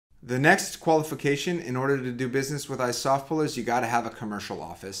The next qualification in order to do business with iSoftpull is you got to have a commercial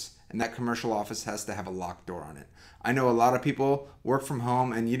office, and that commercial office has to have a locked door on it. I know a lot of people work from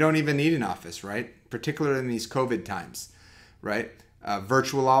home and you don't even need an office, right? Particularly in these COVID times, right?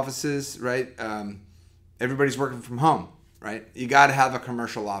 Virtual offices, right? Everybody's working from home, right? You got to have a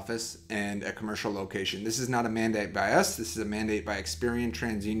commercial office and a commercial location. This is not a mandate by us. This is a mandate by Experian,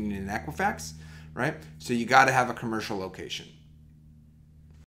 TransUnion, and Equifax, right? So you got to have a commercial location.